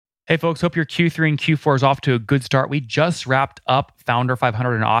Hey folks, hope your Q3 and Q4 is off to a good start. We just wrapped up Founder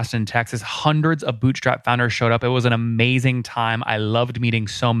 500 in Austin, Texas. Hundreds of Bootstrap founders showed up. It was an amazing time. I loved meeting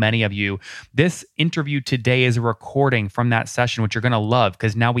so many of you. This interview today is a recording from that session, which you're going to love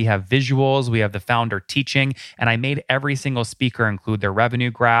because now we have visuals, we have the founder teaching, and I made every single speaker include their revenue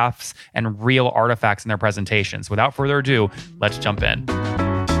graphs and real artifacts in their presentations. Without further ado, let's jump in.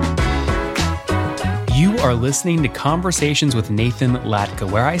 You are listening to Conversations with Nathan Latka,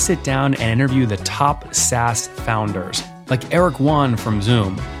 where I sit down and interview the top SaaS founders, like Eric Yuan from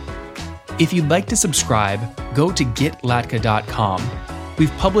Zoom. If you'd like to subscribe, go to getlatka.com.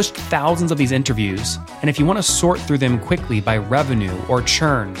 We've published thousands of these interviews, and if you want to sort through them quickly by revenue or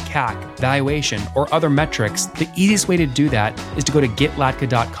churn, CAC, valuation, or other metrics, the easiest way to do that is to go to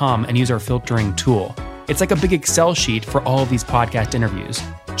getlatka.com and use our filtering tool. It's like a big Excel sheet for all of these podcast interviews.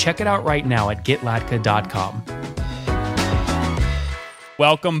 Check it out right now at getlatka.com.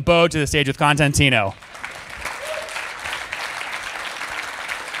 Welcome, Bo, to the stage with Contentino.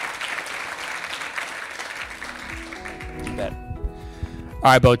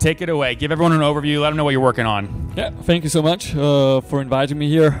 All right, Bo, take it away. Give everyone an overview. Let them know what you're working on. Yeah, thank you so much for inviting me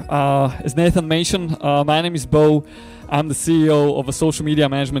here. As Nathan mentioned, my name is Bo. I'm the CEO of a social media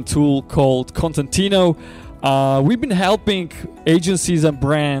management tool called Contentino. We've been helping agencies and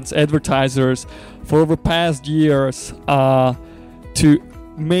brands, advertisers, for over past years to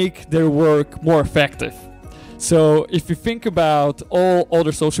make their work more effective. So if you think about all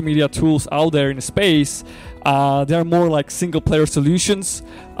other social media tools out there in the space, they're more like single-player solutions.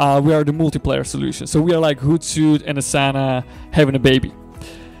 We are the multiplayer solution. So we are like Hootsuite and Asana having a baby.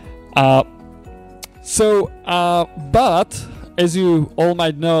 But as you all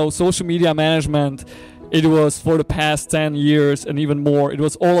might know, social media management, it was for the past 10 years and even more, it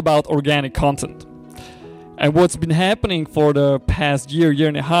was all about organic content. And what's been happening for the past year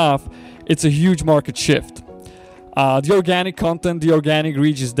and a half, it's a huge market shift. The organic content, the organic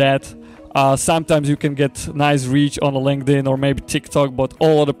reach is dead. Sometimes you can get nice reach on a LinkedIn or maybe TikTok, but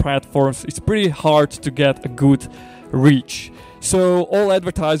all other platforms, it's pretty hard to get a good reach. So all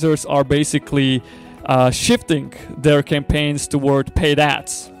advertisers are basically shifting their campaigns toward paid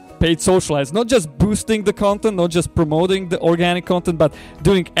ads, paid social ads, not just boosting the content, not just promoting the organic content, but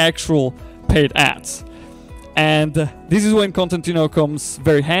doing actual paid ads. And this is when Contentino comes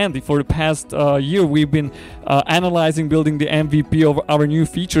very handy. For the past year, we've been analyzing, building the MVP of our new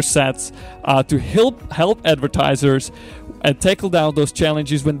feature sets to help advertisers and tackle down those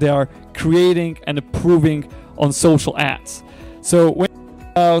challenges when they are creating and approving on social ads. So when we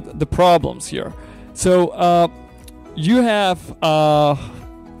talk about the problems here, so you have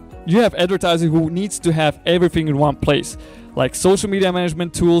advertisers who needs to have everything in one place. Like social media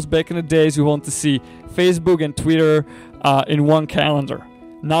management tools back in the days, you want to see Facebook and Twitter in one calendar.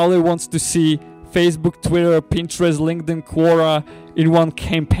 Now they want to see Facebook, Twitter, Pinterest, LinkedIn, Quora in one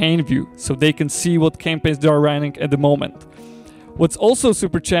campaign view, so they can see what campaigns they are running at the moment. What's also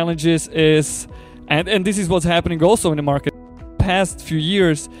super challenges is, and this is what's happening also in the market, past few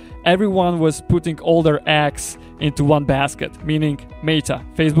years, everyone was putting all their eggs into one basket, meaning Meta,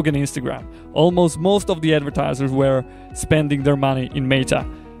 Facebook and Instagram. Most of the advertisers were spending their money in Meta.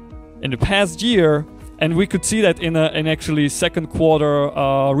 In the past year, and we could see that in actually second quarter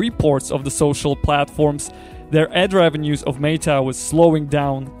reports of the social platforms, their ad revenues of Meta was slowing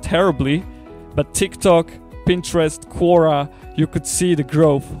down terribly, but TikTok, Pinterest, Quora, you could see the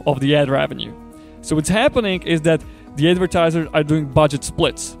growth of the ad revenue. So what's happening is that the advertisers are doing budget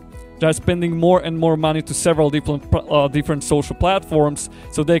splits. They're spending more and more money to several different social platforms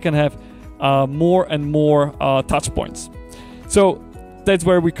so they can have more and more touch points. So that's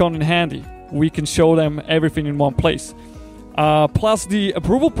where we come in handy. We can show them everything in one place. Plus the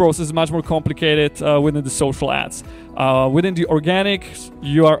approval process is much more complicated within the social ads. Within the organic,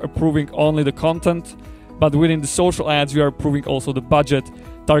 you are approving only the content, but within the social ads, you are approving also the budget,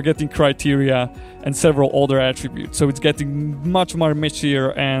 targeting criteria, and several other attributes. So it's getting much more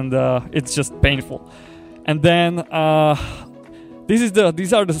messier, and it's just painful. And then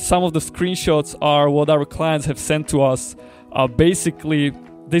these are some of the screenshots are what our clients have sent to us. Basically,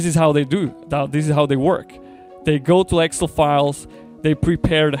 this is how they do. This is how they work. They go to Excel files. They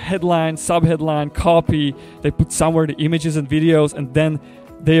prepare the headline, sub-headline, copy. They put somewhere the images and videos, and then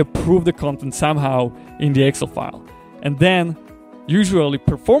they approve the content somehow in the Excel file. And then usually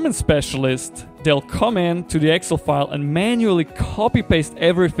performance specialists, they'll come in to the Excel file and manually copy paste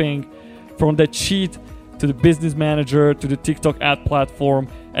everything from that sheet to the business manager, to the TikTok ad platform,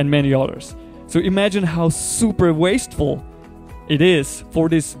 and many others. So imagine how super wasteful it is for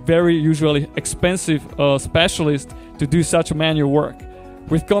this very usually expensive specialist to do such a manual work.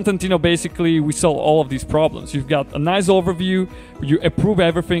 With Contentino, basically, we solve all of these problems. You've got a nice overview, you approve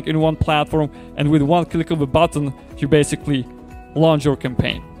everything in one platform, and with one click of a button, you basically launch your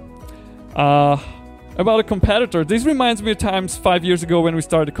campaign. About a competitor, this reminds me of times 5 years ago when we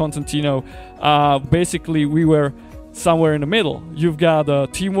started Contentino. Basically, we were somewhere in the middle. You've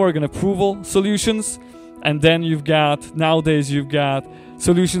got teamwork and approval solutions, and then nowadays you've got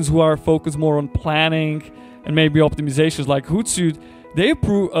solutions who are focused more on planning and maybe optimizations like Hootsuite. They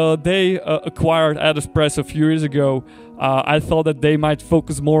acquired AdEspresso a few years ago. I thought that they might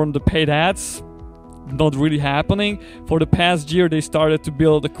focus more on the paid ads. Not really happening. For the past year, they started to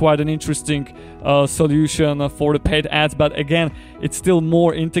build quite an interesting solution for the paid ads, but again, it's still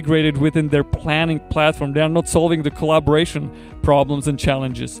more integrated within their planning platform. They are not solving the collaboration problems and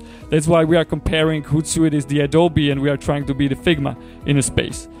challenges. That's why we are comparing Hootsuite is the Adobe, and we are trying to be the Figma in a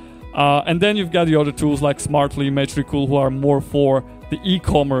space. And then you've got the other tools like Smartly, Metricool, who are more for the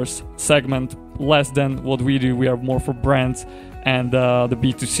e-commerce segment, less than what we do. We are more for brands and the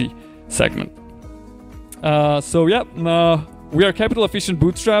B2C segment. We are capital efficient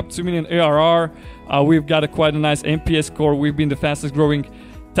bootstrap, 2 million ARR. We've got quite a nice NPS score. We've been the fastest growing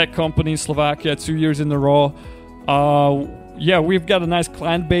tech company in Slovakia 2 years in a row. We've got a nice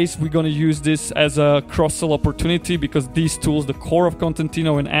client base. We're going to use this as a cross-sell opportunity because these tools, the core of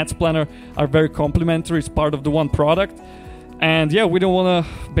Contentino and Ads Planner, are very complementary. It's part of the one product. And we don't want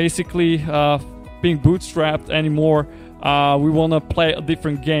to basically being bootstrapped anymore. We want to play a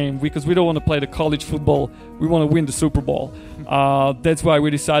different game because we don't want to play the college football. We want to win the Super Bowl. That's why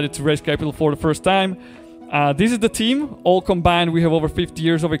we decided to raise capital for the first time. This is the team. All combined, we have over 50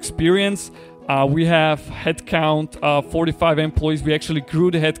 years of experience. We have headcount 45 employees. We actually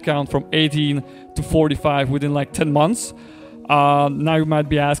grew the headcount from 18 to 45 within like 10 months. Now you might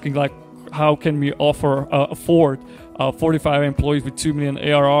be asking, like, how can we afford 45 employees with 2 million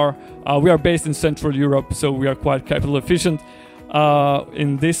ARR? We are based in Central Europe, so we are quite capital efficient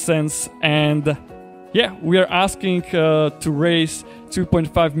in this sense. And we are asking to raise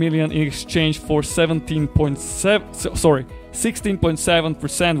 2.5 million in exchange for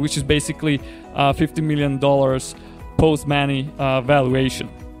 16.7%, which is basically $50 million post-money valuation.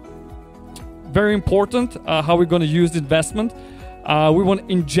 Very important how we're going to use the investment. We want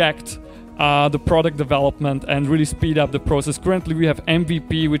to inject the product development and really speed up the process. Currently, we have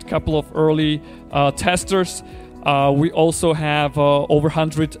MVP with a couple of early testers. We also have over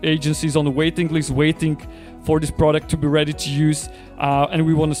 100 agencies on the waiting list waiting for this product to be ready to use, and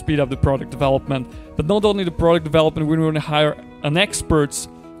we want to speed up the product development. But not only the product development, we want to hire an experts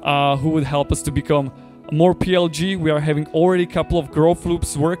who would help us to become more PLG. We are having already a couple of growth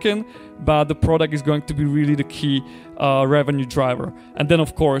loops working, but the product is going to be really the key revenue driver. And then,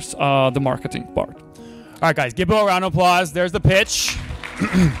 of course, the marketing part. All right, guys, give Bo a round of applause. There's the pitch.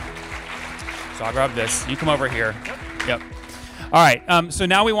 So I'll grab this. You come over here. Yep. All right. So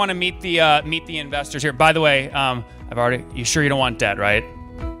now we want to meet the investors here. By the way, you sure you don't want debt, right?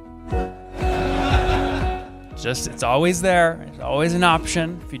 It's always there. It's always an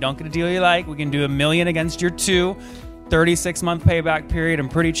option. If you don't get a deal you like, we can do $1 million against your 36-month payback period and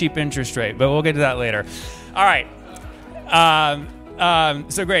pretty cheap interest rate. But we'll get to that later. All right.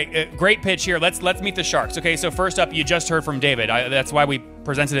 So great pitch here. Let's meet the sharks. Okay, so first up, you just heard from David. That's why we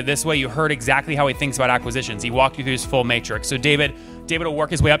presented it this way. You heard exactly how he thinks about acquisitions. He walked you through his full matrix. So David will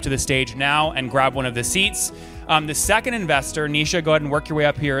work his way up to the stage now and grab one of the seats. The second investor, Nisha, go ahead and work your way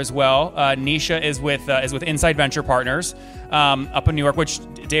up here as well. Nisha is with Inside Venture Partners up in New York. Which,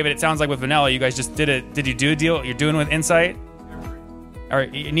 David, it sounds like with Vanilla, you guys just did it. Did you do a deal? You're doing with Insight? All right,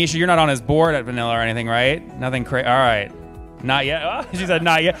 Nisha, you're not on his board at Vanilla or anything, right? Nothing crazy. All right. Not yet. Oh, she said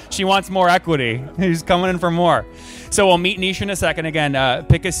not yet. She wants more equity. She's coming in for more. So we'll meet Nisha in a second. Again,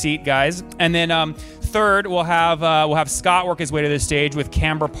 pick a seat, guys. And then third, we'll have Scott work his way to the stage with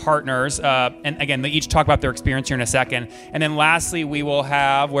Canberra Partners. And again, they each talk about their experience here in a second. And then lastly, we will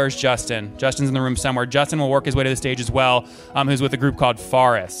have, where's Justin? Justin's in the room somewhere. Justin will work his way to the stage as well, who's with a group called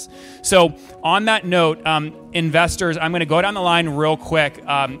Faris. So on that note, investors, I'm going to go down the line real quick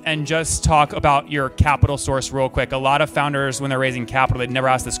and just talk about your capital source real quick. A lot of founders, when they're raising capital, they never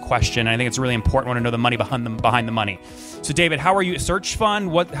ask this question. And I think it's really important when to know the money behind the money. So David, how are you, search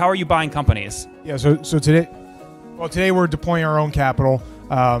fund? How are you buying companies? Yeah, so today we're deploying our own capital.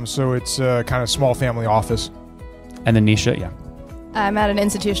 So it's a kind of small family office. And then Nisha, yeah. I'm at an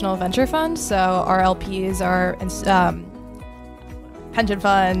institutional venture fund. So our LPs are pension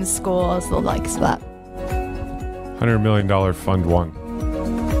funds, schools, the likes of that. $100 million fund one.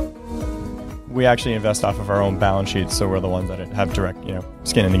 We actually invest off of our own balance sheet, so we're the ones that have direct,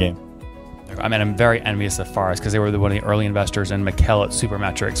 skin in the game. I mean, I'm very envious of Forest because they were one of the early investors in Mikkel at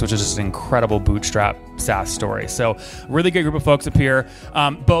Supermetrics, which is just an incredible bootstrap SaaS story. So really good group of folks up here.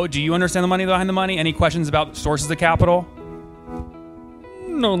 Bo, do you understand the money behind the money? Any questions about sources of capital?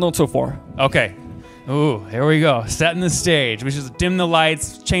 No, not so far. Okay. Ooh, here we go. Setting the stage. We should dim the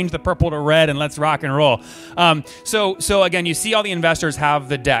lights, change the purple to red, and let's rock and roll. So again, you see all the investors have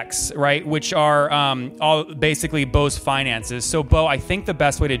the decks, right? Which are all basically Bo's finances. So Bo, I think the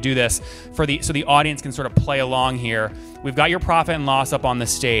best way to do this so the audience can sort of play along here. We've got your profit and loss up on the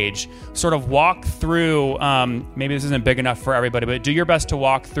stage. Sort of walk through. Maybe this isn't big enough for everybody, but do your best to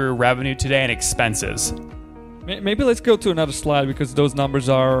walk through revenue today and expenses. Maybe let's go to another slide because those numbers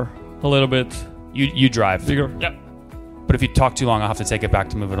are a little bit. You drive. Bigger. Yep. But if you talk too long, I'll have to take it back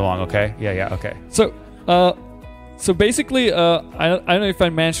to move it along, okay? Yeah, okay. So basically, I don't know if I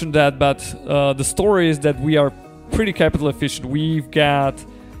mentioned that, but the story is that we are pretty capital efficient. We've got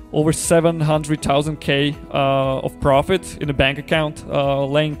over 700,000 K of profit in the bank account,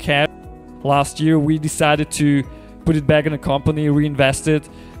 laying cash. Last year, we decided to put it back in the company, reinvest it,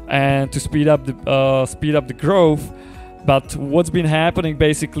 and to speed up the growth. But what's been happening,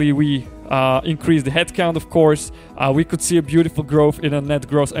 basically, we increased the headcount, of course. We could see a beautiful growth in a net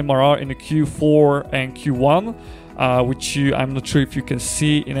gross MRR in the Q4 and Q1, which I'm not sure if you can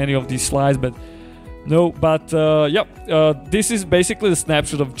see in any of these slides, but no. But this is basically the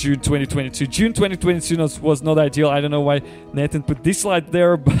snapshot of June 2022. June 2022 was not ideal. I don't know why Nathan put this slide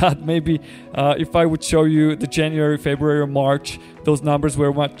there, but maybe if I would show you the January, February, or March, those numbers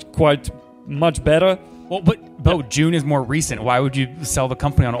were quite much better. Well, but Bo, June is more recent. Why would you sell the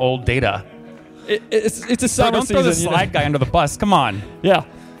company on old data? It's a summer don't season. Don't throw the slide guy under the bus. Come on. Yeah,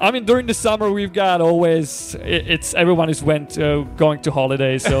 I mean during the summer we've got always everyone is going to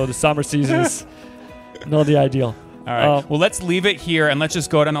holidays, so the summer season is not the ideal. All right. Well, let's leave it here and let's just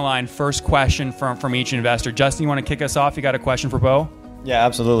go down the line. First question from each investor. Justin, you want to kick us off? You got a question for Bo? Yeah,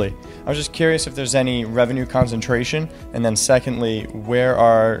 absolutely. I was just curious if there's any revenue concentration, and then secondly, where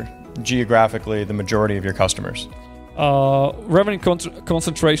are geographically the majority of your customers? Revenue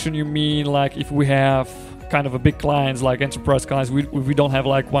concentration, you mean like if we have kind of a big clients like enterprise clients, we don't have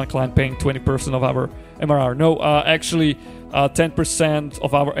like one client paying 20% of our MRR. No, actually 10%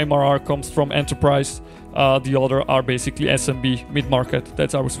 of our MRR comes from enterprise. The other are basically SMB, mid-market.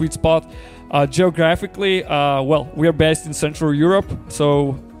 That's our sweet spot. Geographically, we are based in Central Europe,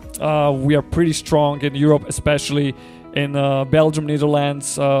 so we are pretty strong in Europe, especially in Belgium, Netherlands,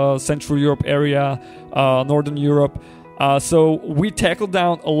 Central Europe area, Northern Europe. So we tackle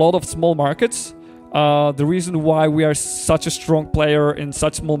down a lot of small markets. The reason why we are such a strong player in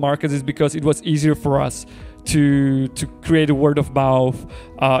such small markets is because it was easier for us to create a word of mouth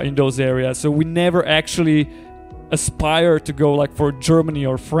in those areas. So we never actually aspire to go like for Germany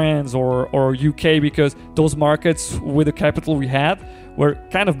or France or UK, because those markets with the capital we had were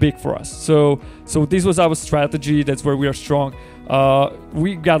kind of big for us. So this was our strategy. That's where we are strong.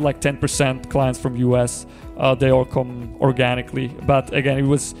 We got like 10% clients from US. They all come organically. But again, it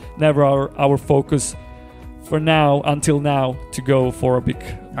was never our focus until now to go for a big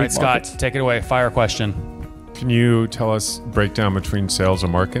All right, Scott, take it away. Fire question. Can you tell us breakdown between sales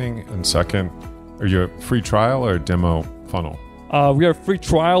and marketing? And second, are you a free trial or a demo funnel? We are free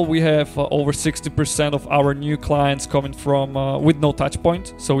trial. We have over 60% of our new clients coming from with no touch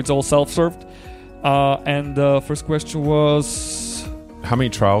point, so it's all self-served. And the first question was, how many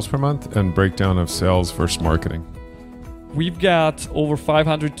trials per month and breakdown of sales versus marketing? We've got over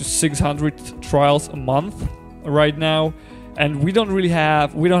 500 to 600 trials a month right now, and we don't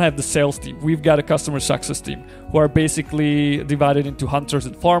have the sales team. We've got a customer success team who are basically divided into hunters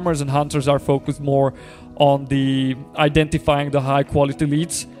and farmers, and hunters are focused more on the identifying the high quality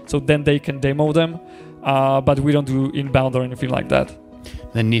leads, so then they can demo them, but we don't do inbound or anything like that.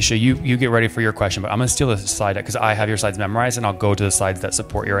 Then Nisha, you get ready for your question, but I'm going to steal the slide because I have your slides memorized, and I'll go to the slides that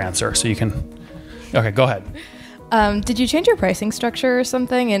support your answer, so you can... Okay, go ahead. Did you change your pricing structure or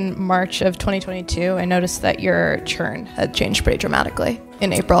something in March of 2022? I noticed that your churn had changed pretty dramatically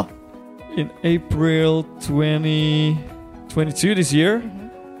in April. In April 2022 this year? Mm-hmm.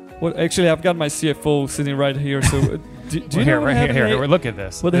 Well, actually, I've got my CFO sitting right here. So, do you know what happened? Here, look at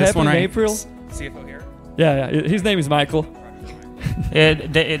this. What happened in April? CFO here. Yeah. His name is Michael.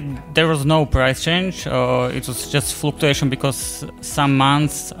 There was no price change. It was just fluctuation because some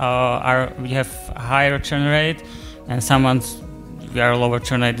months we have higher churn rate, and some months we are lower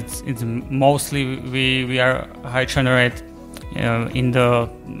churn rate. It's mostly we are high churn rate in the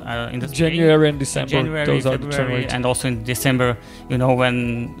January and December. January, those February, are the churn rates. and also in December.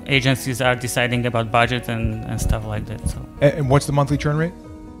 When agencies are deciding about budget and stuff like that. So. And what's the monthly churn rate?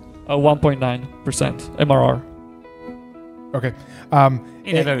 1.9% MRR. Okay.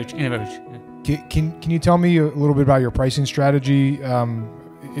 In average. Yeah. Can you tell me a little bit about your pricing strategy?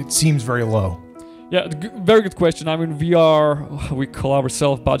 It seems very low. Yeah, very good question. I mean, we call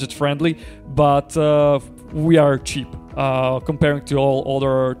ourselves budget friendly, but we are cheap comparing to all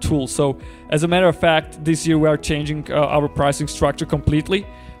other tools. So, as a matter of fact, this year we are changing our pricing structure completely.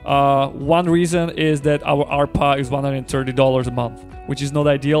 One reason is that our ARPA is $130 a month, which is not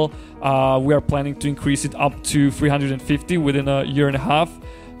ideal. We are planning to increase it up to $350 within a year and a half.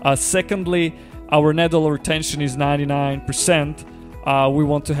 Secondly, our net dollar retention is 99%. We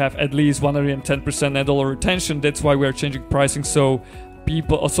want to have at least 110% net dollar retention. That's why we are changing pricing so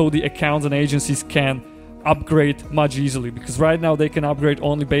the accounts and agencies can upgrade much easily. Because right now they can upgrade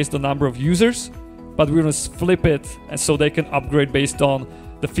only based on number of users, but we're gonna flip it and so they can upgrade based on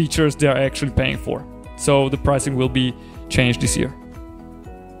the features they are actually paying for. So the pricing will be changed this year.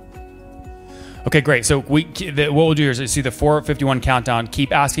 Okay, great. So what we'll do is see the 451 countdown,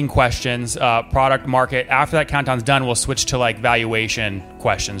 keep asking questions, product, market. After that countdown's done, we'll switch to like valuation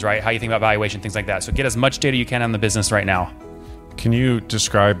questions, right? How you think about valuation, things like that. So get as much data you can on the business right now. Can you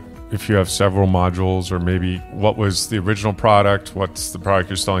describe, if you have several modules, or maybe what was the original product, what's the product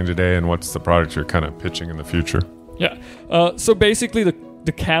you're selling today, and what's the product you're kind of pitching in the future? Yeah. So basically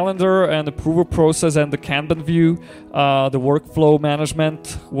the calendar and approval process and the Kanban view, the workflow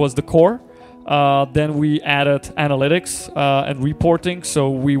management was the core. Then we added analytics and reporting. So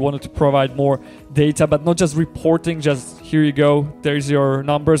we wanted to provide more data, but not just reporting, just here you go, there's your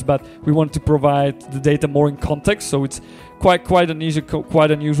numbers, but we wanted to provide the data more in context. So it's quite unusual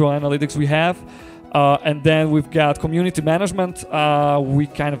analytics we have. And then we've got community management. We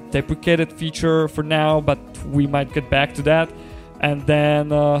kind of deprecated feature for now, but we might get back to that. And then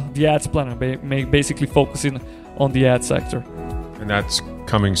the ads planner, basically focusing on the ad sector. And that's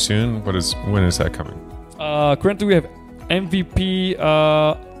coming soon? When is that coming? Currently we have MVP.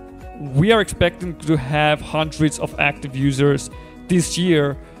 We are expecting to have hundreds of active users this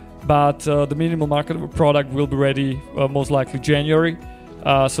year, but the minimum marketable product will be ready most likely January.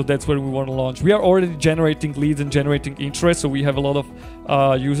 So that's when we want to launch. We are already generating leads and generating interest, so we have a lot of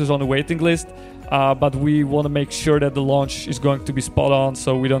users on the waiting list. But we want to make sure that the launch is going to be spot on,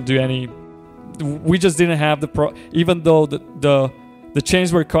 so we don't do any. We just didn't have even though the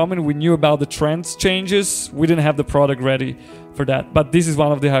changes were coming, we knew about the trends changes. We didn't have the product ready for that. But this is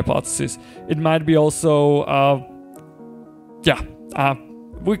one of the hypotheses. It might be also,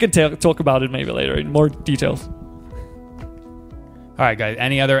 we can talk about it maybe later in more details. All right, guys.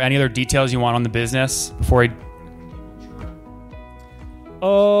 Any other details you want on the business before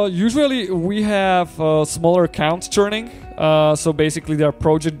usually we have smaller accounts churning. So basically they're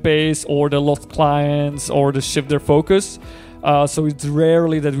project based, or they lost clients, or they shift their focus. So it's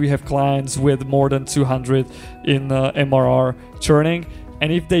rarely that we have clients with more than 200 in MRR churning.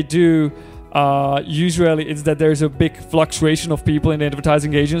 And if they do, usually it's that there's a big fluctuation of people in the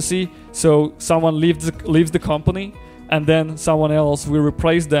advertising agency. So someone leaves the company, and then someone else will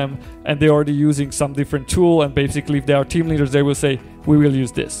replace them, and they're already using some different tool. And basically, if they are team leaders, they will say, we will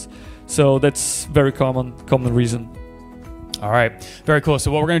use this. So that's very common reason. All right, very cool.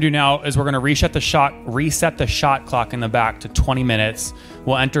 So what we're going to do now is we're going to reset the shot clock in the back to 20 minutes.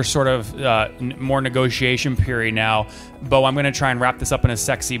 We'll enter sort of more negotiation period now. Bo, I'm going to try and wrap this up in a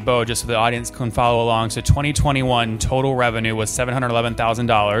sexy bow just so the audience can follow along. So 2021 total revenue was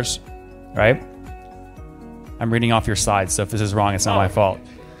 $711,000, right? I'm reading off your slides, so if this is wrong, it's not my fault.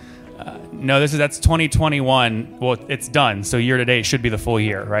 No, that's 2021. Well, it's done. So year to date should be the full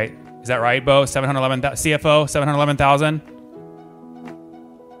year, right? Is that right, Bo? CFO, 711,000.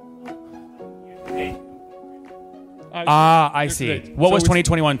 I see. What was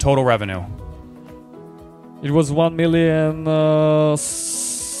 2021 total revenue? It was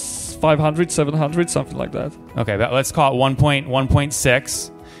 1,500,000, 700, something like that. Okay, let's call it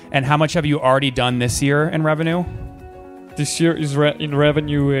 1.6. And how much have you already done this year in revenue? This year is in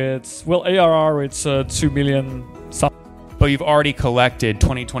revenue. It's ARR. It's 2 million. But you've already collected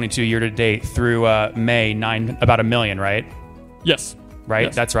 2022 year to date through May about $1 million, right? Yes. Right.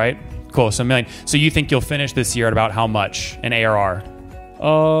 Yes. That's right. Cool. So $1 million. So you think you'll finish this year at about how much in ARR?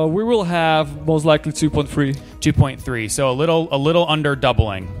 We will have most likely 2.3. 2.3. So a little under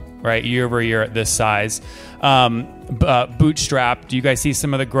doubling, right, year over year at this size. Bootstrap. Do you guys see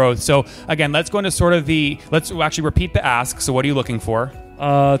some of the growth? So again, let's go into sort of let's actually repeat the ask. So what are you looking for?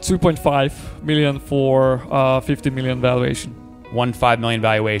 2.5 million for 50 million valuation. $1.5 million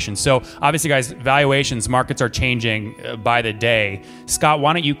valuation. So obviously, guys, valuations, markets are changing by the day. Scott,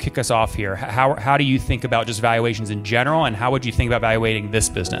 why don't you kick us off here? How do you think about just valuations in general, and how would you think about evaluating this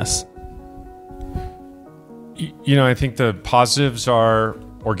business? I think the positives are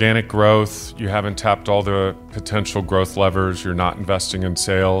organic growth. You haven't tapped all the potential growth levers. You're not investing in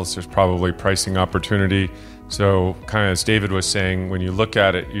sales. There's probably pricing opportunity. So kind of as David was saying, when you look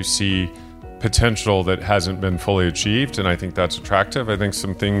at it, you see potential that hasn't been fully achieved. And I think that's attractive. I think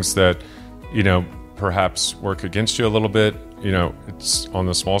some things that, perhaps work against you a little bit, it's on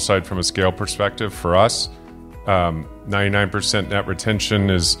the small side from a scale perspective for us. 99% net retention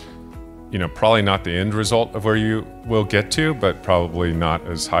is probably not the end result of where you will get to, but probably not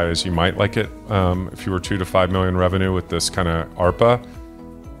as high as you might like it if you were 2 to 5 million revenue with this kind of ARPA.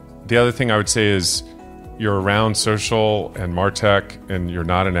 The other thing I would say is you're around social and MarTech, and you're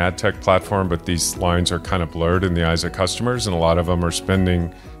not an ad tech platform, but these lines are kind of blurred in the eyes of customers, and a lot of them are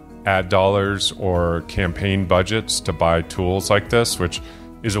spending ad dollars or campaign budgets to buy tools like this, which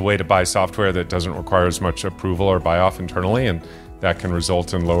is a way to buy software that doesn't require as much approval or buy off internally, and that can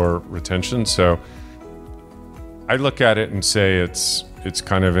result in lower retention. So I look at it and say it's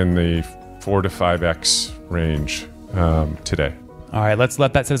kind of in the 4 to 5x range today. All right, let's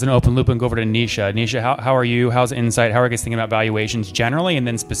let that sit as an open loop and go over to Nisha. Nisha, how are you? How's Insight? How are you guys thinking about valuations generally, and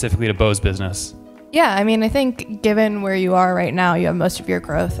then specifically to Bo's business? Yeah, I think given where you are right now, you have most of your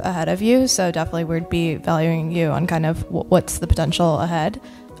growth ahead of you. So definitely we'd be valuing you on kind of what's the potential ahead.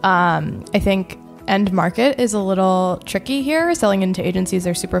 I think end market is a little tricky here. Selling into agencies,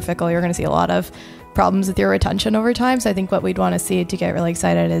 they're super fickle. You're going to see a lot of problems with your retention over time. So I think what we'd want to see to get really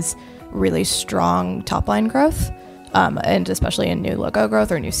excited is really strong top line growth, and especially in new logo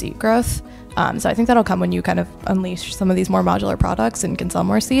growth or new seat growth. So I think that'll come when you kind of unleash some of these more modular products and can sell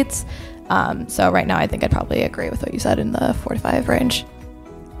more seats. So right now, I think I'd probably agree with what you said in the 4 to 5 range.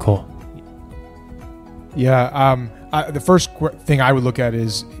 Cool. Yeah. The first thing I would look at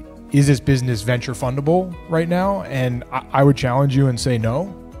is this business venture fundable right now? And I would challenge you and say no,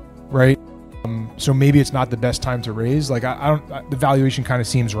 right? So maybe it's not the best time to raise. Like the valuation kind of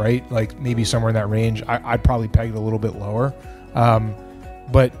seems right. Like maybe somewhere in that range. I'd probably peg it a little bit lower.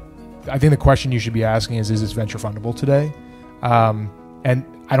 But I think the question you should be asking is this venture fundable today? And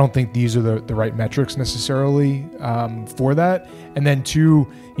I don't think these are the right metrics necessarily for that. And then two,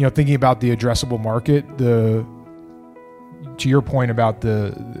 thinking about the addressable market, to your point about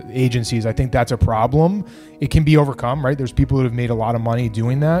the agencies, I think that's a problem. It can be overcome, right? There's people that have made a lot of money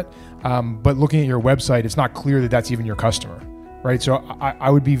doing that. But looking at your website, it's not clear that that's even your customer, right? So I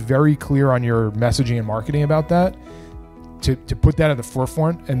would be very clear on your messaging and marketing about that, to put that at the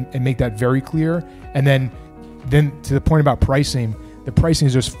forefront and make that very clear. And then to the point about pricing, the pricing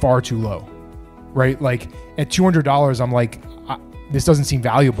is just far too low, right? Like at $200, I'm like, this doesn't seem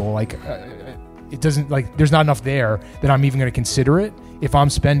valuable. Like, it doesn't, like, there's not enough there that I'm even going to consider it if I'm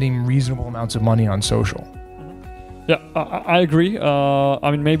spending reasonable amounts of money on social. Yeah, I agree.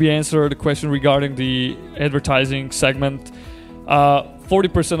 Maybe answer the question regarding the advertising segment.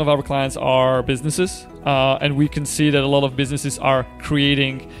 40% of our clients are businesses, and we can see that a lot of businesses are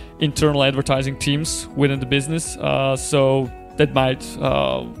creating internal advertising teams within the business. So that might,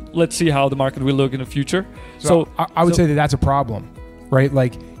 let's see how the market will look in the future. So I would say that that's a problem, right?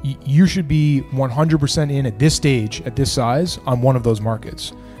 Like you should be 100% in at this stage, at this size, on one of those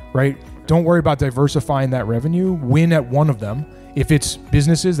markets, right? Don't worry about diversifying that revenue. Win at one of them. If it's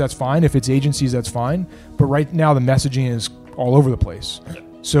businesses, that's fine. If it's agencies, that's fine. But right now, the messaging is all over the place.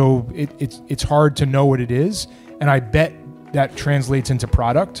 So it's hard to know what it is. And I bet that translates into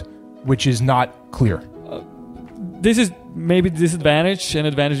product, which is not clear. This is maybe disadvantage and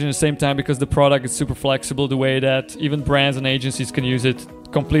advantage in the same time, because the product is super flexible the way that even brands and agencies can use it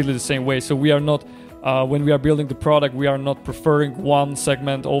completely the same way. So we are not, when we are building the product, we are not preferring one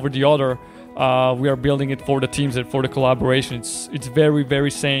segment over the other. We are building it for the teams and for the collaboration. It's very,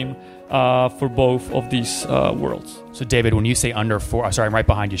 very same for both of these worlds. So David, when you say under 4, sorry, I'm right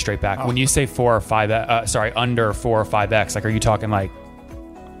behind you, straight back. When you say 4 or 5, under 4 or 5x, like, are you talking like?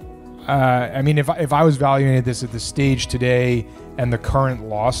 If I was valuing this at the stage today and the current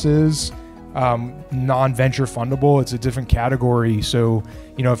losses, non-venture fundable, it's a different category. So,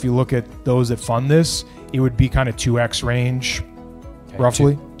 if you look at those that fund this, it would be kind of 2x range,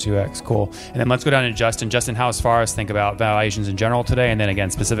 roughly. 2x, cool. And then let's go down to Justin. Justin, how as far as think about valuations in general today, and then again,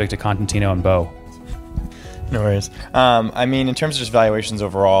 specific to Contentino and Bo? No worries. In terms of just valuations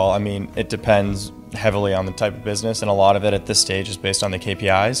overall, it depends heavily on the type of business, and a lot of it at this stage is based on the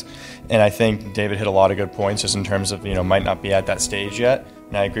KPIs. And I think David hit a lot of good points just in terms of, might not be at that stage yet.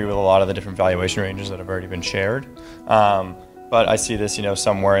 And I agree with a lot of the different valuation ranges that have already been shared. But I see this,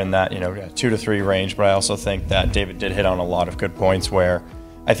 somewhere in that, 2 to 3 range. But I also think that David did hit on a lot of good points where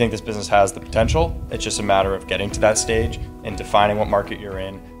I think this business has the potential. It's just a matter of getting to that stage and defining what market you're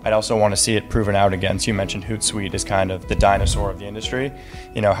in. I'd also want to see it proven out against, you mentioned Hootsuite is kind of the dinosaur of the industry.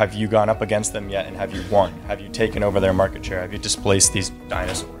 Have you gone up against them yet and have you won? Have you taken over their market share? Have you displaced these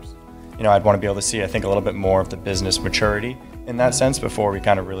dinosaurs? I'd want to be able to see, I think, a little bit more of the business maturity in that sense before we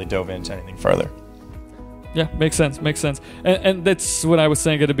kind of really dove into anything further. Yeah, makes sense. And that's what I was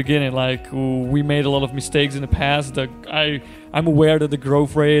saying at the beginning. Like, we made a lot of mistakes in the past. I'm aware that the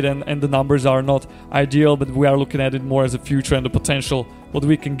growth rate and the numbers are not ideal, but we are looking at it more as a future and the potential, what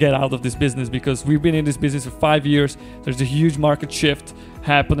we can get out of this business, because we've been in this business for 5 years. There's a huge market shift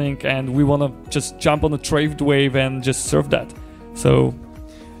happening, and we want to just jump on the trade wave and just surf that. So...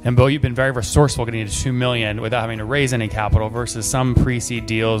 And Bo, you've been very resourceful getting to $2 million without having to raise any capital versus some pre-seed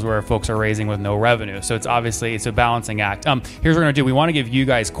deals where folks are raising with no revenue. So it's a balancing act. Here's what we're going to do. We want to give you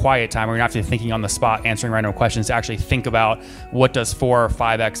guys quiet time. We're going to have to be thinking on the spot, answering random questions to actually think about what does 4 or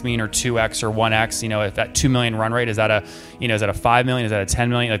 5x mean, or 2x or 1x. If that $2 million run rate, is that a $5 million? Is that a $10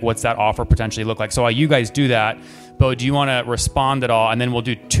 million? Like, what's that offer potentially look like? So while you guys do that, Bo, do you want to respond at all? And then we'll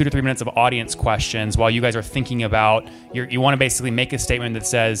do 2 to 3 minutes of audience questions while you guys are thinking about, you want to basically make a statement that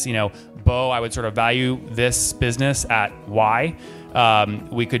says, Bo, I would sort of value this business at Y.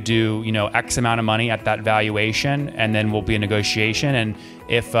 We could do, X amount of money at that valuation, and then we'll be in negotiation. And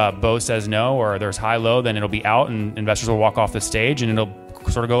if Bo says no, or there's high low, then it'll be out and investors will walk off the stage, and it'll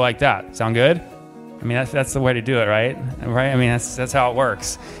sort of go like that. Sound good? I mean, that's the way to do it, right? Right? I mean, that's how it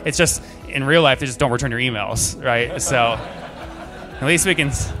works. It's just, in real life, they just don't return your emails, right? So at least we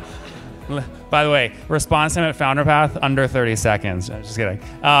can... By the way, response time at FounderPath, under 30 seconds. I'm just kidding.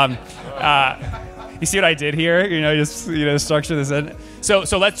 You see what I did here? Just structure this in.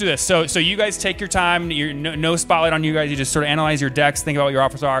 So let's do this. So you guys take your time. No spotlight on you guys. You just sort of analyze your decks, think about what your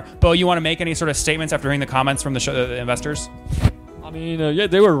offers are. Bo, you want to make any sort of statements after hearing the comments from the investors? I mean,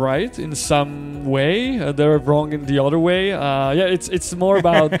 they were right in some way. They were wrong in the other way. It's more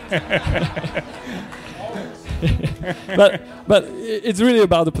about... but it's really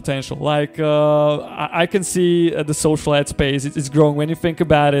about the potential. Like, I can see the social ad space. It's growing. When you think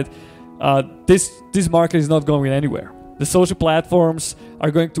about it, this market is not going anywhere. The social platforms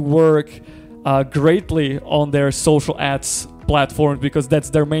are going to work greatly on their social ads platforms because that's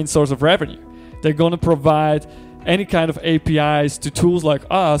their main source of revenue. They're going to provide any kind of APIs to tools like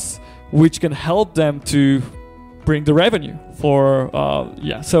us, which can help them to bring the revenue for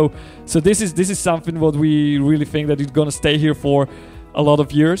so this is something what we really think that it's gonna stay here for a lot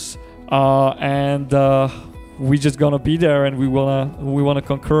of years, and we just gonna be there, and we wanna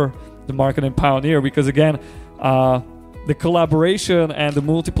conquer the market and pioneer, because again, the collaboration and the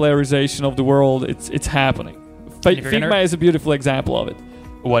multiplayerization of the world, it's happening. Figma is a beautiful example of it.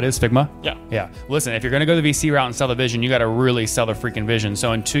 What is Figma? Yeah. Listen, if you're going to go the VC route and sell the vision, you got to really sell the freaking vision.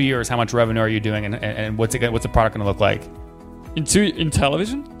 So in 2 years, how much revenue are you doing, and what's the product going to look like? In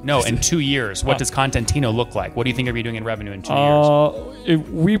television? No, in 2 years. What does Contentino look like? What do you think you'll be doing in revenue in 2 years?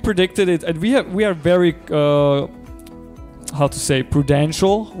 We predicted it, and we are very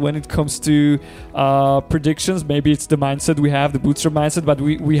prudential when it comes to predictions. Maybe it's the mindset we have, the bootstrap mindset, but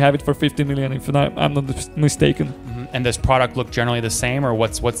we have it for 50 million, if I'm not mistaken. Mm-hmm. And does product look generally the same, or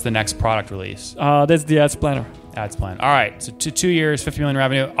what's the next product release? That's the ads planner. Ads plan. All right, so 2 years, 50 million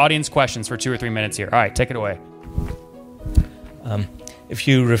revenue. Audience questions for 2 or 3 minutes here. All right, take it away. If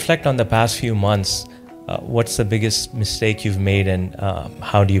you reflect on the past few months, what's the biggest mistake you've made, and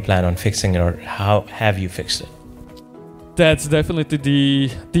how do you plan on fixing it, or how have you fixed it? That's definitely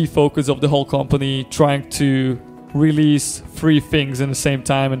the focus of the whole company, trying to release 3 things in the same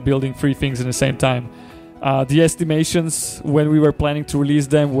time and building 3 things in the same time. The estimations when we were planning to release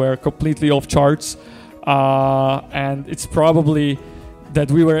them were completely off charts, and it's probably that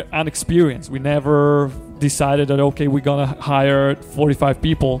we were inexperienced. We never decided that, okay, we're gonna hire 45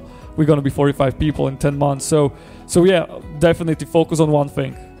 people. We're gonna be 45 people in 10 months. So yeah, definitely focus on one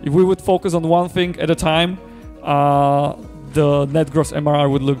thing. If we would focus on one thing at a time, the net gross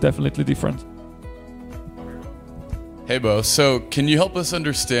MRR would look definitely different. Hey Bo, so can you help us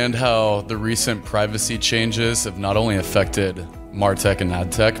understand how the recent privacy changes have not only affected MarTech and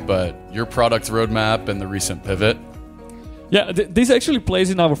AdTech, but your product roadmap and the recent pivot? Yeah, this actually plays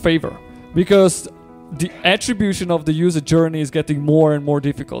in our favor, because the attribution of the user journey is getting more and more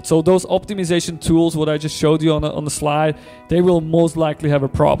difficult. So those optimization tools, what I just showed you on the slide, they will most likely have a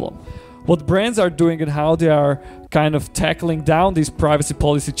problem. What brands are doing and how they are kind of tackling down these privacy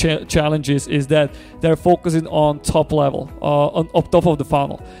policy challenges is that they're focusing on top level, on top of the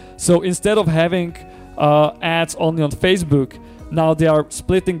funnel. So instead of having ads only on Facebook. Now they are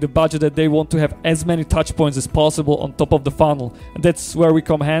splitting the budget that they want to have as many touch points as possible on top of the funnel. And that's where we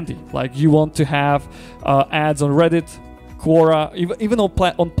come handy. Like you want to have ads on Reddit, Quora, even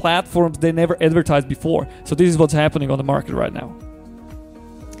on platforms they never advertised before. So this is what's happening on the market right now.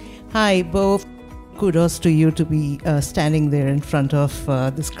 Hi, Bo. Kudos to you to be standing there in front of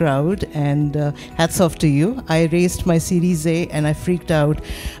this crowd, and hats off to you. I raised my Series A and I freaked out.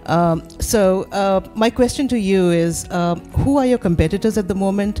 So my question to you is, who are your competitors at the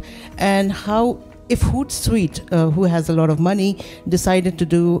moment, and how, if Hootsuite, who has a lot of money, decided to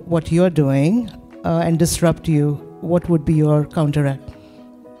do what you're doing and disrupt you, what would be your counteract?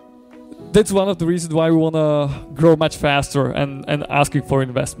 That's one of the reasons why we want to grow much faster and asking for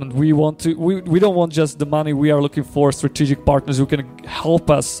investment. We don't want just the money. We are looking for strategic partners who can help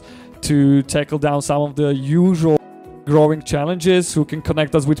us to tackle down some of the usual growing challenges, who can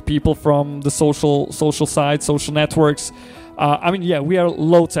connect us with people from the social side, social networks. We are a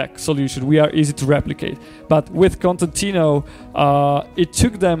low-tech solution. We are easy to replicate. But with Contentino, it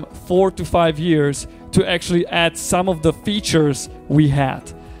took them 4 to 5 years to actually add some of the features we had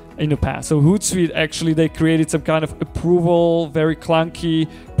in the past. So Hootsuite, actually, they created some kind of approval, very clunky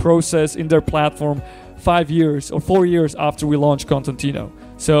process in their platform 5 years or 4 years after we launched Contentino.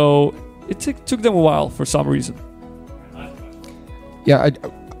 So it took them a while for some reason. Yeah,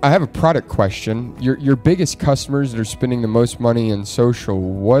 I have a product question. Your biggest customers that are spending the most money in social,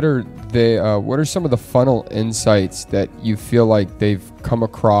 what are some of the funnel insights that you feel like they've come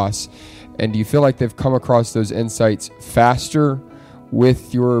across? And do you feel like they've come across those insights faster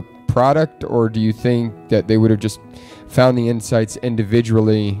with your product, or do you think that they would have just found the insights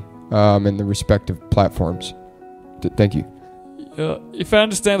individually in the respective platforms? Thank you. If I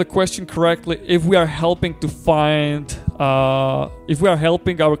understand the question correctly, if we are helping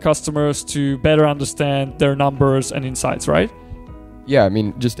our customers to better understand their numbers and insights, right? Yeah, I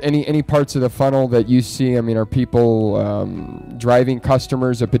mean, just any parts of the funnel that you see. I mean, are people driving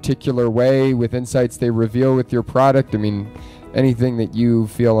customers a particular way with insights they reveal with your product? I mean, anything that you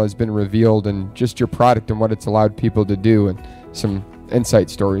feel has been revealed and just your product and what it's allowed people to do, and some insight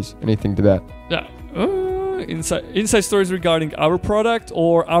stories, anything to that? Yeah. Insight stories regarding our product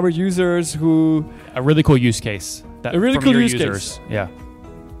or our users who... A really cool use case. A really cool use case. Yeah.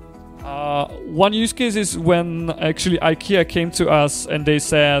 One use case is when actually IKEA came to us and they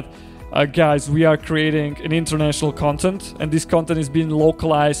said, guys, we are creating an international content, and this content is being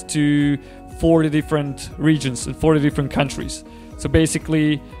localized to 40 different regions in 40 different countries. So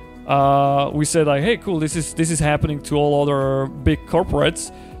basically, we said like, hey, cool, this is happening to all other big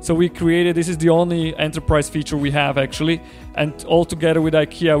corporates. So we created, this is the only enterprise feature we have actually, and all together with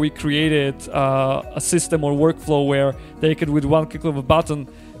IKEA, we created a system or workflow where they could, with one click of a button,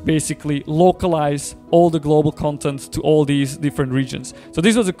 basically localize all the global content to all these different regions. So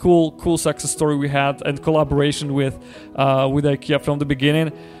this was a cool success story we had, and collaboration with IKEA from the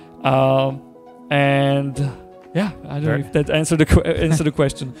beginning. Yeah, I don't know if that answered the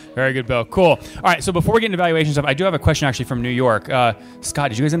question. Very good, Bill. Cool. All right, so before we get into valuation stuff, I do have a question actually from New York. Scott,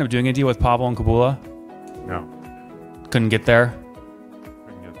 did you guys end up doing a deal with Pavel and Kabula? No. Couldn't get there?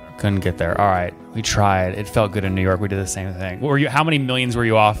 Couldn't get there. All right, we tried. It felt good in New York. We did the same thing. How many millions were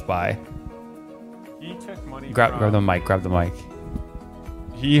you off by? He took money Grab the mic.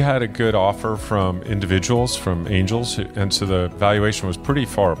 He had a good offer from individuals, from angels, and so the valuation was pretty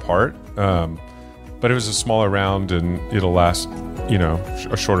far apart. But it was a smaller round, and it'll last,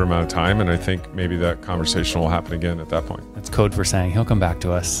 a shorter amount of time. And I think maybe that conversation will happen again at that point. That's code for saying he'll come back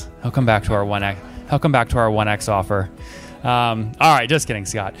to us. He'll come back to our 1X. He'll come back to our 1X offer. All right, just kidding,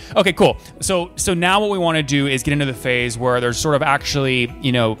 Scott. Okay, cool. So now what we want to do is get into the phase where there's sort of actually,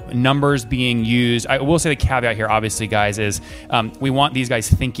 numbers being used. I will say the caveat here, obviously, guys, is we want these guys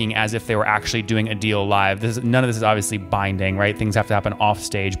thinking as if they were actually doing a deal live. None of this is obviously binding, right? Things have to happen off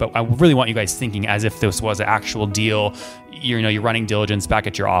stage, but I really want you guys thinking as if this was an actual deal. You're running diligence back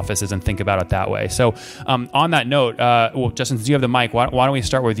at your offices and think about it that way. So on that note, Justin, since you have the mic, why don't we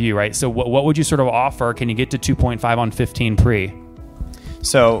start with you, right? So what would you sort of offer? Can you get to 2.5 on 15 pre?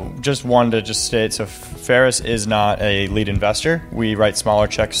 So just wanted to state, so Ferris is not a lead investor. We write smaller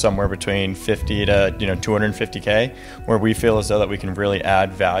checks somewhere between 50 to 250K, where we feel as though that we can really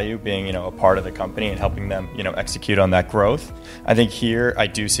add value being a part of the company and helping them execute on that growth. I think here I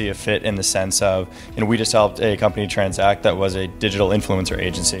do see a fit in the sense of we just helped a company transact that was a digital influencer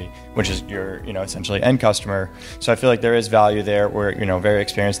agency, which is your essentially end customer. So I feel like there is value there. We're very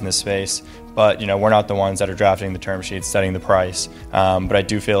experienced in this space, but we're not the ones that are drafting the term sheets, setting the price. But I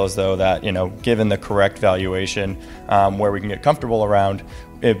do feel as though that, given the correct valuation, where we can get comfortable around,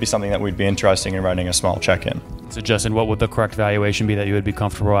 it'd be something that we'd be interested in writing a small check in. So Justin, what would the correct valuation be that you would be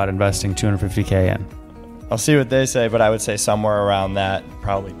comfortable at investing $250K in? I'll see what they say, but I would say somewhere around that,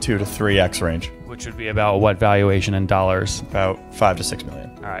 probably 2 to 3x range. Which would be about what valuation in dollars? About 5 to 6 million.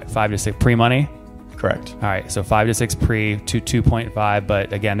 All right, 5 to 6 pre-money? Correct. All right, so 5 to 6 pre to 2.5,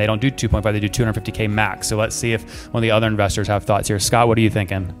 but again, they don't do 2.5, they do 250K max. So let's see if one of the other investors have thoughts here. Scott, what are you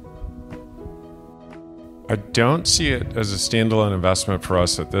thinking? I don't see it as a standalone investment for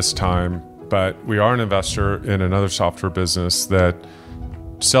us at this time, but we are an investor in another software business that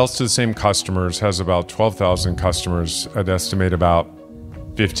sells to the same customers, has about 12,000 customers. I'd estimate about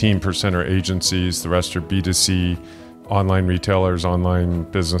 15% are agencies, the rest are B2C, online retailers, online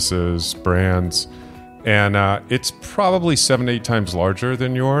businesses, brands. And it's probably 7 to 8 times larger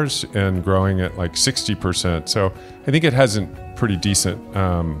than yours and growing at like 60%. So I think it has a pretty decent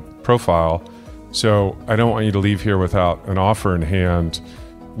profile. So I don't want you to leave here without an offer in hand.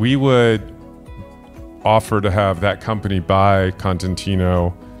 We would offer to have that company buy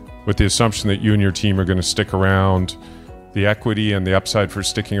Contentino with the assumption that you and your team are going to stick around. The equity and the upside for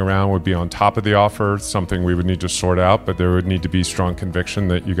sticking around would be on top of the offer, something we would need to sort out, but there would need to be strong conviction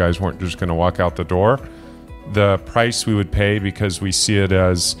that you guys weren't just going to walk out the door. The price we would pay, because we see it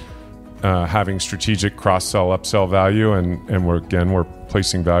as having strategic cross-sell, upsell value, and we're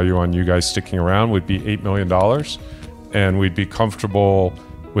placing value on you guys sticking around, would be $8 million. And we'd be comfortable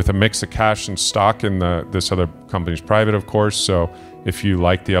with a mix of cash and stock in this other company's private, of course. So if you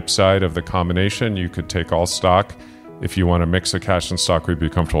like the upside of the combination, you could take all stock. If you want a mix of cash and stock, we'd be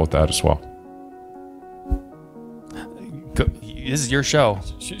comfortable with that as well. This is your show.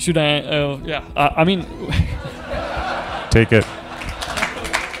 Should I? Yeah. I mean, take it.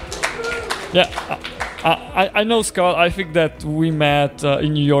 Yeah. I know Scott. I think that we met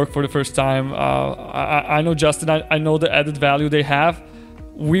in New York for the first time. I know Justin. I know the added value they have.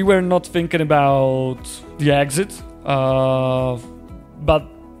 We were not thinking about the exit, but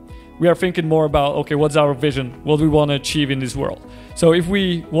we are thinking more about, okay, what's our vision? What do we want to achieve in this world? So if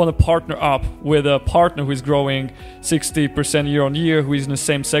we want to partner up with a partner who is growing 60% year on year, who is in the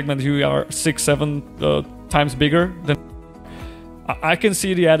same segment, who are 6-7 times bigger, then I can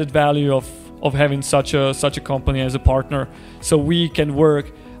see the added value of having such a company as a partner. So we can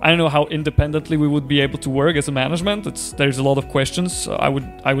work. I don't know how independently we would be able to work as a management. There's a lot of questions I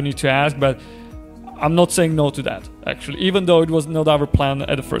would need to ask, but I'm not saying no to that, actually, even though it was not our plan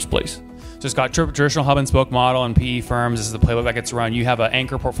at the first place. So Scott, traditional hub and spoke model and PE firms, this is the playbook that gets run. You have an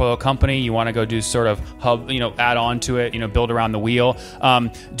anchor portfolio company, you want to go do sort of hub, add on to it, build around the wheel.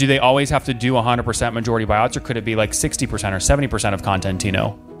 Do they always have to do 100% majority buyouts, or could it be like 60% or 70% of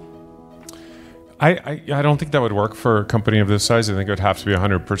Contentino? I don't think that would work for a company of this size. I think it would have to be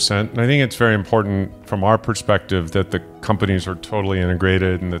 100%. And I think it's very important from our perspective that the companies are totally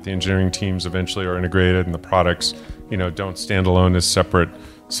integrated and that the engineering teams eventually are integrated and the products, don't stand alone as separate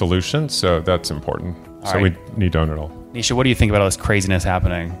solutions. So that's important. So we need to own it all. Nisha, what do you think about all this craziness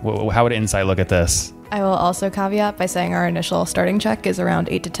happening? How would Insight look at this? I will also caveat by saying our initial starting check is around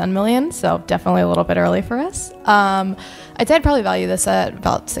 8 to 10 million, so definitely a little bit early for us. I'd say I'd probably value this at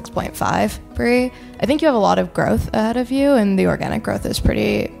about 6.5 pre. I think you have a lot of growth ahead of you, and the organic growth is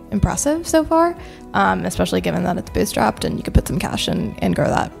pretty impressive so far, especially given that it's bootstrapped and you could put some cash in and grow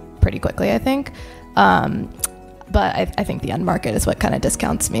that pretty quickly, I think. But I think the end market is what kind of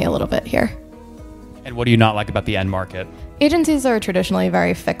discounts me a little bit here. And what do you not like about the end market? Agencies are traditionally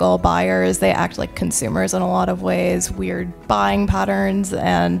very fickle buyers. They act like consumers in a lot of ways, weird buying patterns,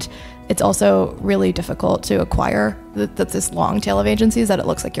 and it's also really difficult to acquire this long tail of agencies that it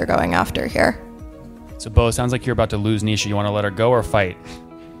looks like you're going after here. So Bo, sounds like you're about to lose Nisha. You want to let her go or fight?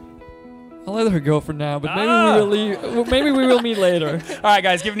 I'll let her go for now, but maybe we will meet later. All right,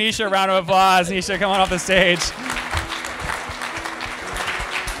 guys, give Nisha a round of applause. Nisha, come on off the stage.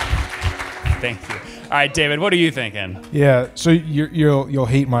 Thank you. All right, David, what are you thinking? Yeah, so you'll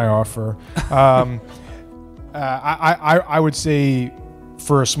hate my offer. I would say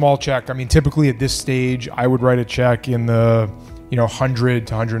for a small check, I mean, typically at this stage, I would write a check in the $100,000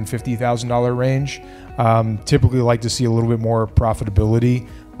 to $150,000 range. Typically, like to see a little bit more profitability,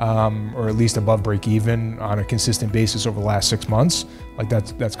 or at least above break even on a consistent basis over the last 6 months. Like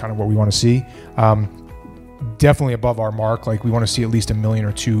that's kind of what we want to see. Definitely above our mark. Like we want to see at least $1 million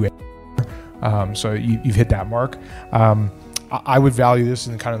or $2 million. So you've hit that mark. I would value this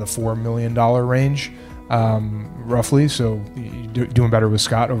in kind of the $4 million range, roughly. So you're doing better with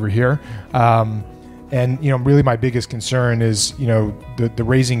Scott over here. And really my biggest concern is the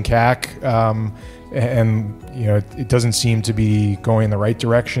raising CAC, and it doesn't seem to be going in the right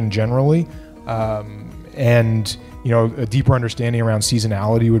direction generally. And a deeper understanding around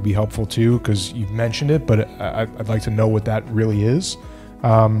seasonality would be helpful too, because you've mentioned it, but I'd like to know what that really is.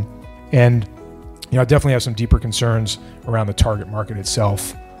 And I definitely have some deeper concerns around the target market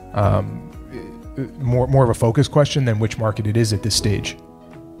itself. More of a focus question than which market it is at this stage.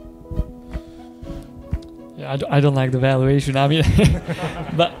 Yeah, I don't like the valuation. I mean,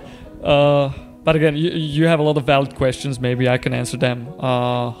 but again, you have a lot of valid questions. Maybe I can answer them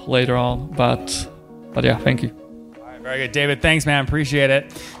later on. But yeah, thank you. All right, very good, David. Thanks, man. Appreciate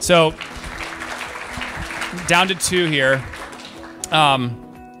it. So down to two here.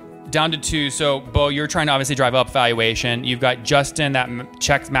 Down to two. So Bo, you're trying to obviously drive up valuation. You've got Justin that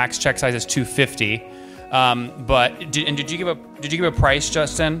max check size is 250. But did you give a price,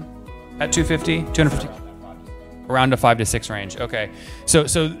 Justin, at 250, 250? Around the 5 to 6 range. Okay. So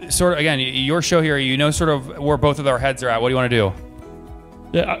sort of again, your show here. Sort of where both of our heads are at. What do you want to do?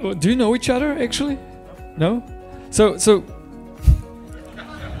 Yeah. Do you know each other actually? No. So.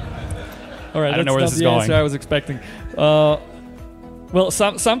 All right. I don't know where this is going. I was expecting. Well,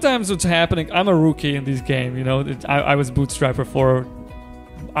 sometimes what's happening, I'm a rookie in this game, I was bootstrapper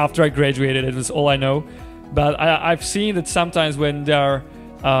after I graduated, it was all I know. But I've seen that sometimes when they're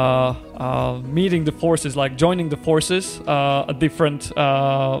meeting the forces, like joining the forces at different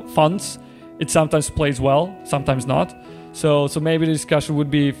funds, it sometimes plays well, sometimes not. So maybe the discussion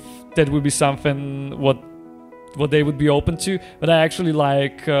would be that would be something what they would be open to. But I actually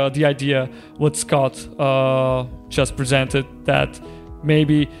like the idea what Scott just presented, that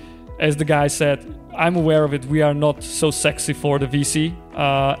maybe, as the guy said, I'm aware of it, we are not so sexy for the VC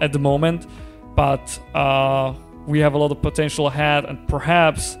at the moment, but we have a lot of potential ahead, and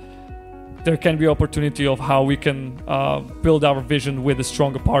perhaps there can be opportunity of how we can build our vision with a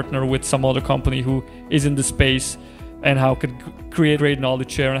stronger partner, with some other company who is in the space, and how could create great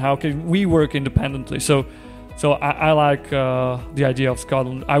knowledge share, and how can we work independently. So I like the idea of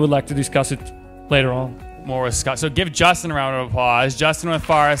Scotland. I would like to discuss it later on. More with Scott. So give Justin a round of applause. Justin with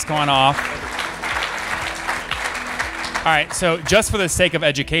Forrest going off. All right, so just for the sake of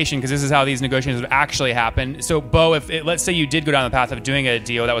education, because this is how these negotiations would actually happen. So Bo, let's say you did go down the path of doing a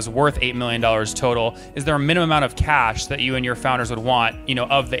deal that was worth $8 million total, is there a minimum amount of cash that you and your founders would want,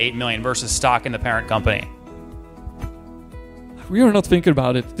 of the $8 million versus stock in the parent company? We are not thinking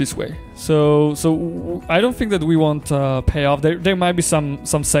about it this way. So I don't think that we want payoff. There might be some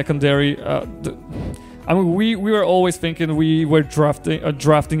secondary. We were always thinking we were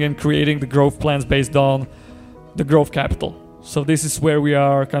drafting and creating the growth plans based on the growth capital. So this is where we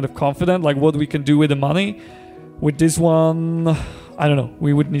are kind of confident, like what we can do with the money. With this one, I don't know.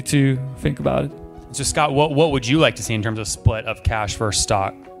 We would need to think about it. So Scott, what would you like to see in terms of split of cash versus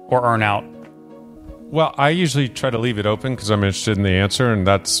stock or earn out? Well, I usually try to leave it open because I'm interested in the answer, and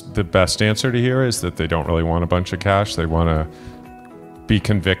that's the best answer to hear, is that they don't really want a bunch of cash. They want to be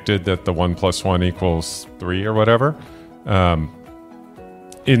convicted that the 1 + 1 = 3 or whatever.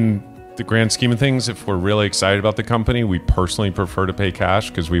 In the grand scheme of things, if we're really excited about the company, we personally prefer to pay cash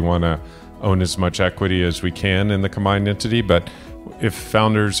because we want to own as much equity as we can in the combined entity. But if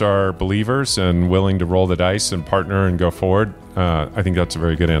founders are believers and willing to roll the dice and partner and go forward, I think that's a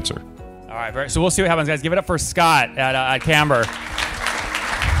very good answer. All right, so we'll see what happens, guys. Give it up for Scott at Camber.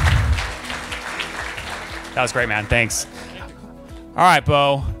 That was great, man. Thanks. All right,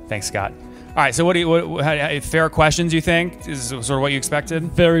 Bo. Thanks, Scott. All right, so fair questions, you think? Is sort of what you expected?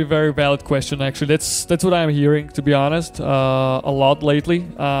 Very, very valid question, actually. That's what I'm hearing, to be honest, a lot lately.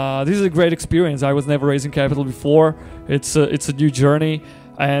 This is a great experience. I was never raising capital before. It's a new journey.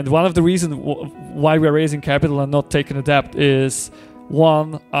 And one of the reasons why we're raising capital and not taking a debt is,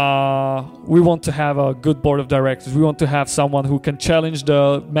 one, we want to have a good board of directors. We want to have someone who can challenge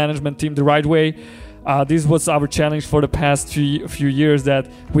the management team the right way. This was our challenge for the past few years,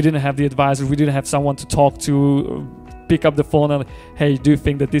 that we didn't have the advisor, we didn't have someone to talk to, pick up the phone and, hey, do you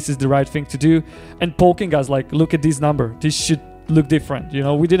think that this is the right thing to do? And poking us like, look at this number, this should look different.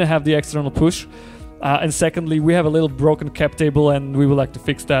 We didn't have the external push. And secondly, we have a little broken cap table and we would like to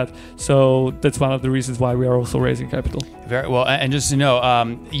fix that. So that's one of the reasons why we are also raising capital. Very well. And just to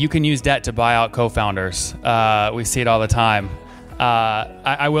know, you can use debt to buy out co-founders. We see it all the time.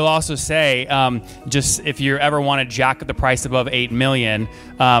 I will also say, just if you ever want to jack up the price above $8 million,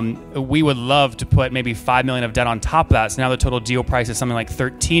 we would love to put maybe $5 million of debt on top of that. So now the total deal price is something like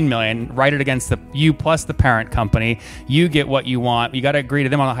 $13 million. Write it against you plus the parent company. You get what you want. You got to agree to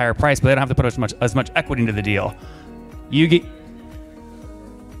them on a higher price, but they don't have to put as much equity into the deal. You get.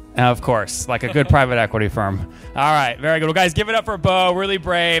 Of course, like a good private equity firm. All right, very good. Well, guys, give it up for Bo. Really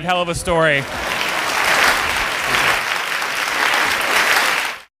brave. Hell of a story.